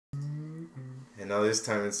And now this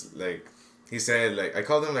time it's like, he said, like, I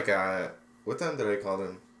called him like a, what time did I call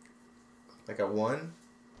him? Like a 1?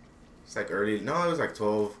 It's like early, no, it was like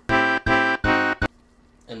 12.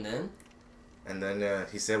 And then? And then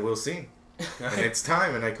he said, we'll see. And it's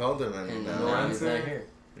time, and I called him, and no, he's not here.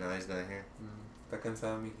 No, he's not here. Está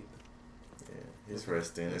cansado, mijito. Yeah, he's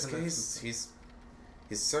resting. It's cause he's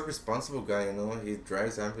so responsible guy, you know. He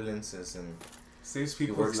drives ambulances and saves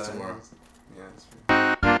people's he works lives. tomorrow. Yeah, that's true.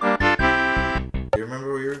 You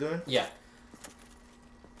remember what you were doing? Yeah.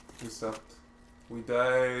 We stopped. We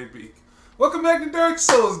died. Welcome back to Dark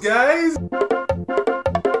Souls, guys!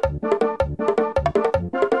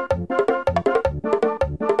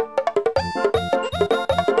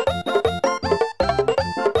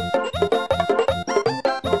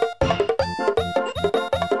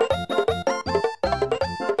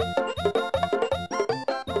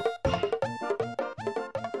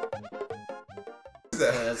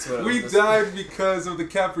 We died because of the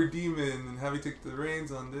Capra Demon, and Javi took the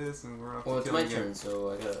reins on this, and we're off well, to it's kill my again. turn,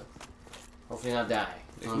 so I gotta hopefully not die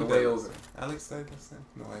on the Who way died? over. Alex died last time?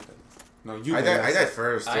 No, I died. No, you I died. I died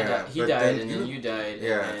first, yeah. He died, and then you died,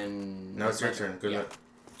 yeah. and now it's your turn. Good luck.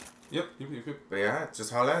 Yep. But yeah,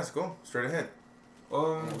 just haul ass. Go straight ahead.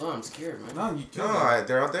 Hold on, I'm scared, man. No, you killed them. No,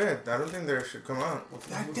 they're all dead. I don't think they should come out.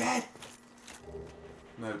 They're dead.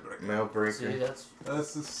 Mail breaker. See,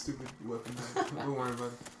 that's a stupid weapon. Don't worry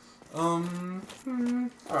about it.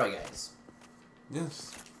 Alright, guys.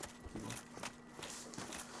 Yes.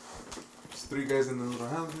 Just 3 guys in the little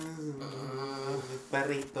houses.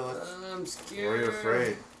 I'm scared. Why are you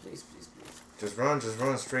afraid? Please, please, please. Just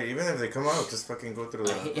run straight. Even if they come out, just fucking go through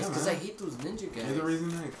the... It's because I hate those ninja guys. You're the reason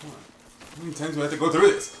I come on. How many times do I have to go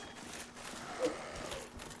through this?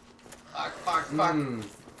 Fuck.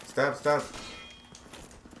 Stop.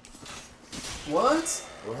 What?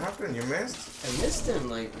 What happened? You missed? I missed him,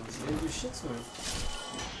 like, he didn't do shit to him.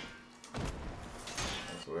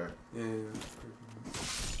 I swear. Yeah.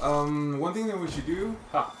 One thing that we should do,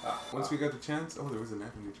 once we got the chance, there was a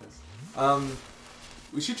knife in the chest.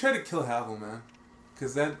 We should try to kill Havel, man.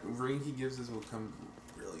 Because that ring he gives us will come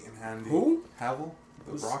really in handy. Who? Havel?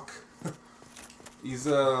 The Rock. He's,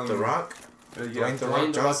 The Rock? yeah. Dwayne The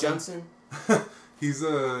Rock Johnson? He's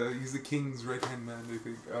the king's right-hand man, I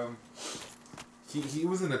think. He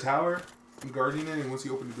was in a tower guarding it, and once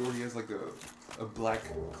you open the door, he has like a black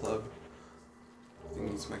club thing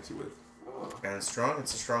he smacks you with. And it's strong?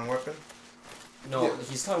 It's a strong weapon? No, Yeah.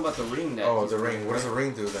 he's talking about the ring that. Oh, the ring. What does the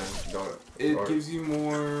ring do then? It gives you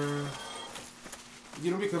more.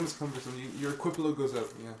 You don't become as cumbersome. Your equip load goes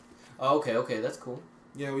up. Yeah. Oh, okay, that's cool.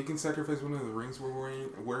 Yeah, we can sacrifice one of the rings we're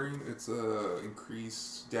wearing. It's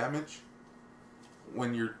increased damage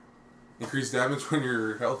when your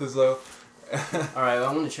your health is low. Alright,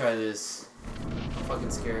 I'm gonna try this. I'm fucking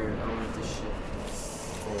scared. I don't want this shit.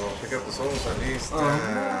 Well, pick up the souls at least.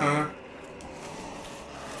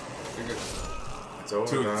 It's over.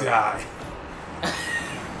 To now. die.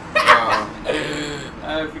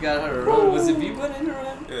 I forgot how to run. Was it B button to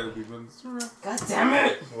run? Yeah, B button. God damn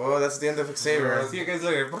it! Well, that's the end of Xavier. See you guys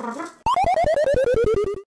later.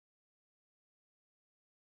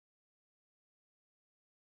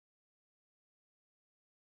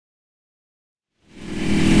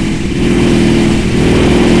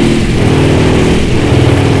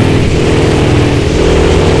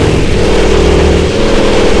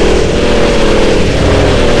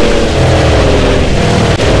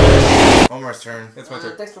 Turn. It's my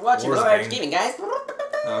turn. Thanks for watching. War's Alright, Bane. gaming, guys.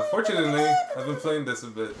 Fortunately, I've been playing this a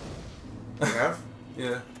bit. You have?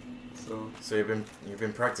 Yeah. So you've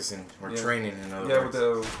been practicing or training in other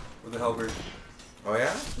words. with the halberd. Oh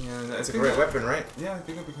yeah? Yeah, It's a great weapon, right? Yeah, I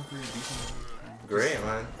think I've become pretty decent. Great,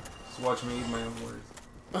 man. Just watch me eat my own words.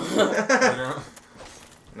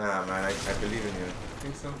 Nah, man, I believe in you.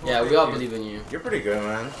 Think so? Yeah, we all believe in you. You're pretty good,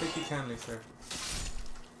 man. Thank you kindly, sir.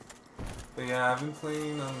 But yeah, I've been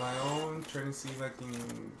playing on my own, trying to see if I can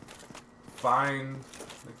find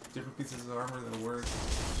like different pieces of armor that work.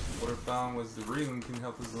 What I found was the ring can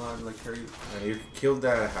help us a lot, like carry. And you killed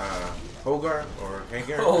that Hogar or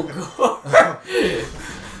Hagar? Hogar.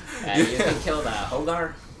 You can kill that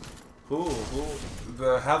Hogar. Who?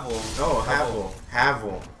 The Havel. Oh, Havel.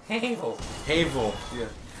 Havel. Yeah.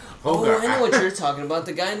 Oh, Hogar. I know what you're talking about.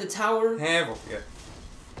 The guy in the tower. Havel. Yeah.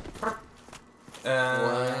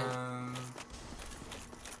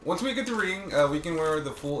 Once we get the ring, we can wear the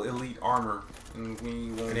full elite armor, and we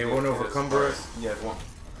won't. And it won't overcumber us? Yeah, it won't.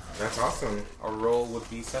 That's awesome. Our roll would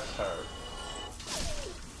be Sapphire.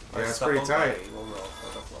 Yeah, that's pretty tight.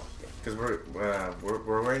 Because we're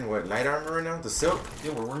wearing what, light armor right now? The silk?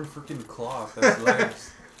 Yeah, we're wearing freaking cloth. That's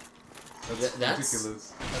legs. That's That's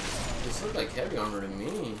ridiculous. This looks like heavy armor to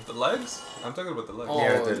me. The legs? I'm talking about the legs. Oh,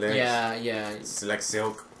 Yeah, the legs. Yeah. It's like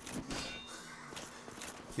silk.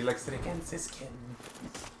 He likes it against his skin.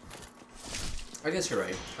 I guess you're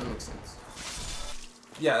right. That makes sense.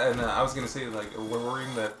 Yeah, and I was gonna say, like, we're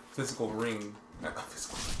wearing that physical ring.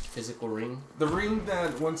 Physical ring? The ring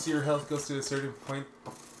that once your health goes to a certain point,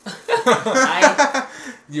 I...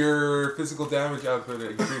 your physical damage output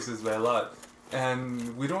increases by a lot.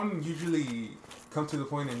 And we don't usually come to the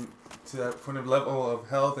point to that point of level of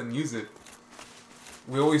health and use it.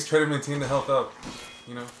 We always try to maintain the health up.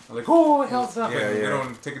 You know? Like, oh, health's up! Yeah, and we yeah.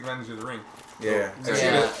 don't take advantage of the ring. Yeah. So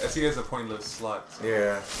I see it as a pointless slot. So.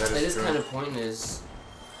 Yeah, that It is is true. kind of pointless.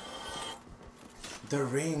 The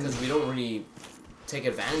ring. Because we don't really take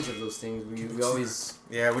advantage of those things. We always...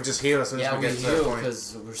 Yeah, we just heal as soon as we we get to that heal point.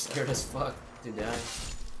 because we're scared as fuck to die.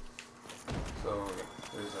 So, yeah,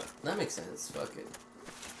 there's that. That makes sense. Fuck it.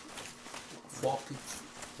 Fuck it.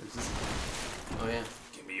 There's this. Oh yeah.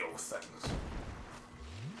 Give me your things.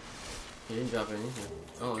 You didn't drop anything.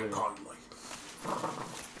 Oh, there you go. Kindly.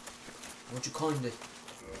 What you calling it?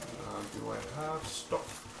 Do I have stuff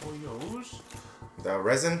for yours? The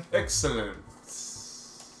resin? Excellent.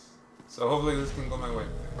 So hopefully this can go my way.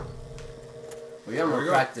 We got There more we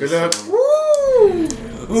go. practice. Good luck. so- Woo!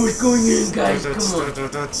 Who's going in, guys? Come on.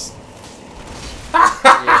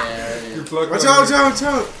 Yeah. Good luck. Watch buddy. out, watch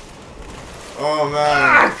out! Oh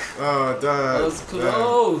man. Oh, That was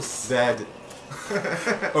close. Dead.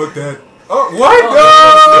 Oh, dead. Oh, what?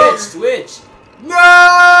 Oh, No! switch. No!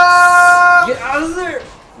 Get out of there.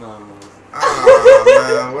 No. Oh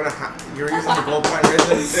man, what a you're using the gold point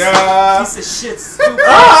resin? Yeah! Piece of shit, stupid.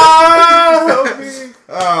 Ah! Help me!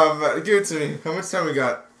 Oh man, give it to me. How much time we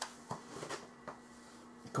got?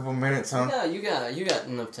 A couple minutes, huh? Yeah, you got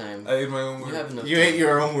enough time. I ate my own You word. have enough You time. ate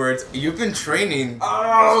your own words. You've been training.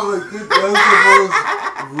 Oh, my god,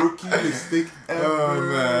 that was the most rookie mistake ever. Oh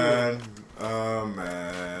man. Oh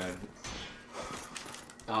man.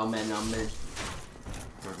 Oh man, oh man.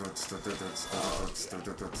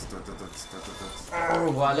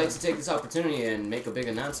 Oh, well, I'd like to take this opportunity and make a big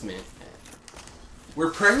announcement.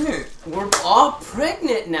 We're pregnant. We're all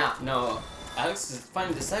pregnant now. No, Alex has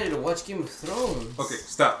finally decided to watch Game of Thrones. Okay,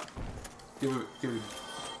 stop. Give it. Please.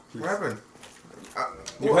 What happened?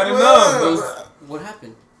 You had enough. What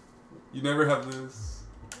happened? You never have this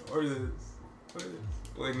or this or this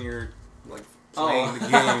when you're like playing the game.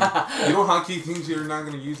 You know hotkey things you're not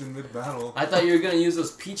gonna use in mid battle. I thought you were gonna use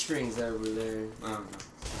those peach rings that were there. No.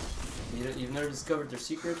 You've never discovered their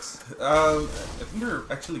secrets? I think they're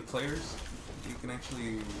actually players. You can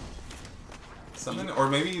actually summon, or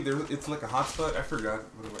maybe it's like a hotspot. I forgot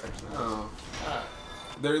what it actually was. Oh.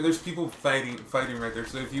 There's people fighting right there.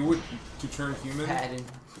 So if you would to turn human, Padding.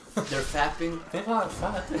 They're fapping. they are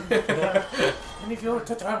fighting. And if you were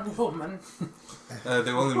to turn human,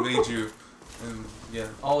 they will invade you. And yeah.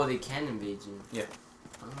 Oh, they can invade you. Yeah.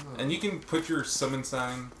 Oh. And you can put your summon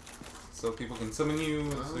sign, so people can summon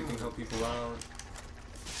you, so you can help people out.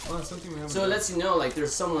 Oh, that's something we haven't So it done. lets you know, like,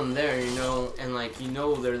 there's someone there, you know, and, like, you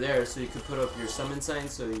know they're there, so you can put up your summon sign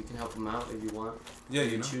so you can help them out if you want. Yeah,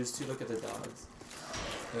 If you know. choose to. Look at the dogs.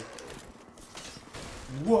 Yeah.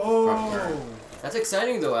 Whoa! That's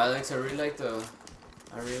exciting, though, Alex. I really like that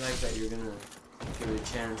you're gonna give it a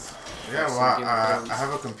chance. Yeah, Some well, Game of Thrones. I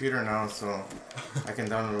have a computer now, so I can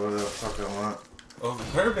download whatever the fuck I want. Oh, the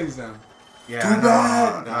Parabank's down. Yeah, Too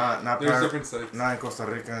bad! not There's different sites. Not in Costa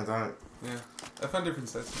Rica and that. Yeah, I found different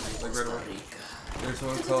sites. Like right Costa away. Rica. There's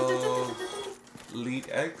one called Elite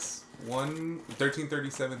X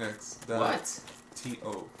 1337X. What?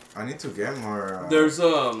 TO. I need to get more. There's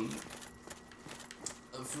a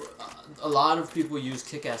lot of people use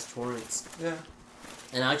Kick-Ass torrents, Yeah.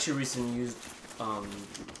 and I actually recently used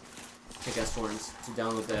Kick-Ass torrents to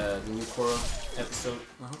download the new Korra episode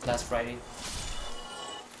last Friday,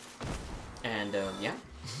 and yeah,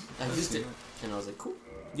 I used it, and I was like, cool.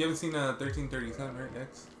 You haven't seen 1337, right?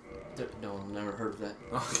 X. No, I've never heard of that.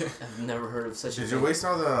 Okay. I've never heard of such a Did thing. you waste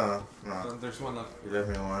all the? No, There's one left. you left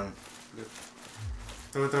me one. Good.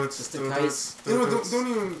 Just the guys. You know, don't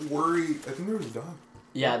even worry. I think there was a dog.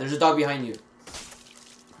 Yeah, there's a dog behind you.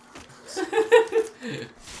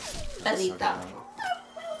 Perrita.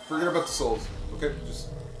 Forget about the souls, okay? Just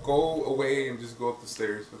go away and just go up the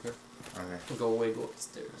stairs, okay? Okay. Go away, go up the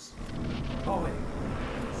stairs. Go away.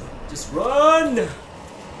 Just run!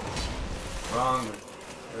 Wrong way.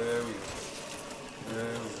 There we go. There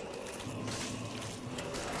we go.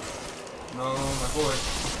 No, my boy.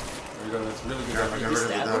 There we go. That's really good. Yeah, I Dog. got rid of the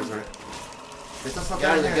stab dogs, him? right? Get the fuck Get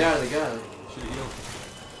out out of of here. there, get out of there, get out of there. Should have healed.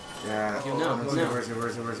 Yeah. Heal now, heal now. Where's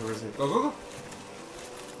it? Go, go, go.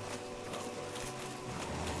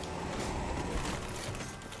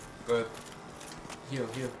 Go ahead.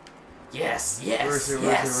 Heal. Yes, yes, Where is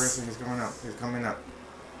he? He's coming up. He's coming up.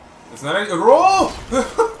 It's not a roll!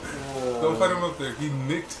 Whoa. Don't fight him up there. He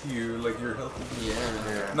nicked you like you're healthy.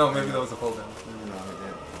 Yeah. No, maybe that was a fall down. No, he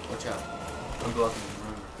didn't. Watch out. I'm blocking him,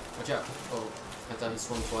 remember. Watch out. Oh, I thought he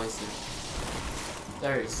swung twice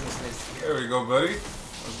there. There he is. Nice. There we go, buddy.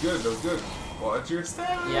 That was good. Watch your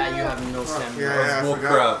stamina. Yeah, you have no stamina.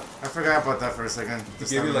 Yeah, I forgot about that for a second. He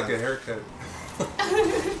gave you like a haircut.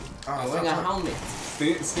 Oh, wearing a helmet.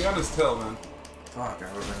 Stay on his tail, man. Fuck,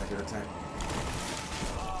 I was gonna get attacked.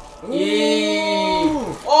 Yay!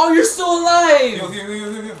 Oh, you're still alive!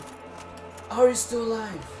 Heal. How are you still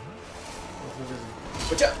alive?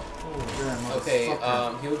 Watch out! Oh, Okay,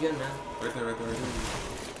 heal again, man. Right there.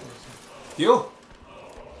 Heal!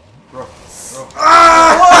 Bro.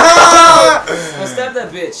 Ah! I stabbed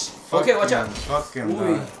that bitch. Okay, watch out. Fuck him,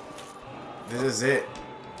 Ooh. dog. This is it.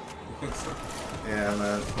 You think so? Yeah,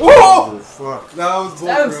 man. Oh! Fuck. That was bull,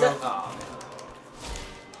 Stab him, bro. stab. Oh, man.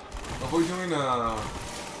 What are we doing?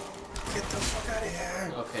 Get the fuck out of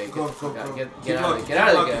here. Okay, Go. get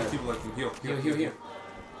out of there. Keep looking. Heal. Heal.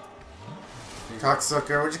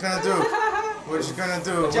 Cocksucker, what you gonna do? What you gonna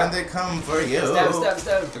do Watch when out. they come for you?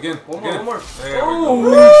 Stab. Again. One more. There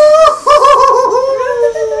Oh!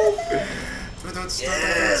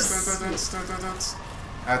 Yes.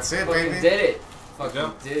 That's it, Fucking baby. did it. Fucking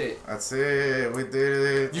Jump. did it. That's it. We did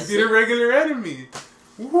it. You beat a regular enemy.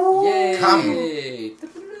 Yay! Come.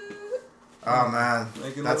 Oh man,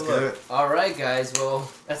 Making that's level good. up. Alright guys, well,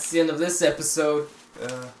 that's the end of this episode.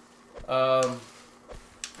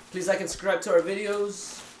 Please like and subscribe to our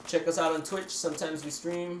videos. Check us out on Twitch. Sometimes we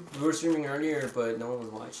stream. We were streaming earlier, but no one was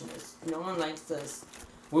watching us. No one likes us.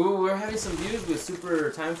 We were having some views with Super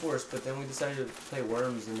Time Force, but then we decided to play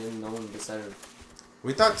Worms, and then no one decided.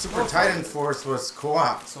 We thought Super Titan Force was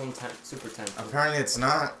co-op. Super Time Force. Apparently it's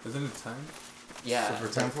not. Isn't it time? Yeah.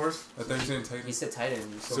 Super Time Force? I thought you said Titan. He said Titan.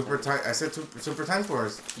 You said Super Titan. I said Super Time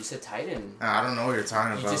Force. You said Titan. I don't know what you're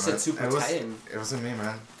talking You about. just said man. Super it was, Titan. It wasn't me,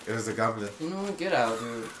 man. It was the goblin. You know what? Get out,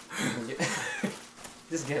 dude.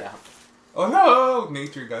 Just get out. Oh no!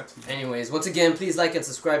 Nature got you. Anyways, once again, please like and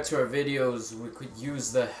subscribe to our videos. We could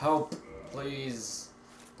use the help, please.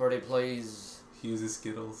 Birthday plays. He uses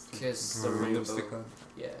Skittles. Kiss the Put rainbow. lipstick on.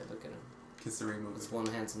 Yeah, look at him. Kiss the rainbow. It's one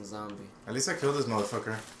handsome zombie. At least I killed this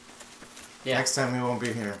motherfucker. Yeah. Next time we won't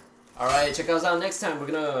be here. Alright, check us out next time. We're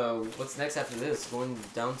gonna... What's next after this? Going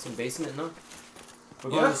down some basement, no? We're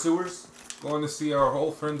going to the sewers? Going to see our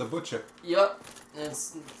old friend the butcher. Yup.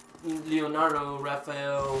 It's Leonardo,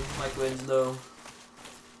 Raphael, Michelangelo.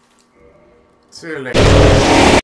 See you later.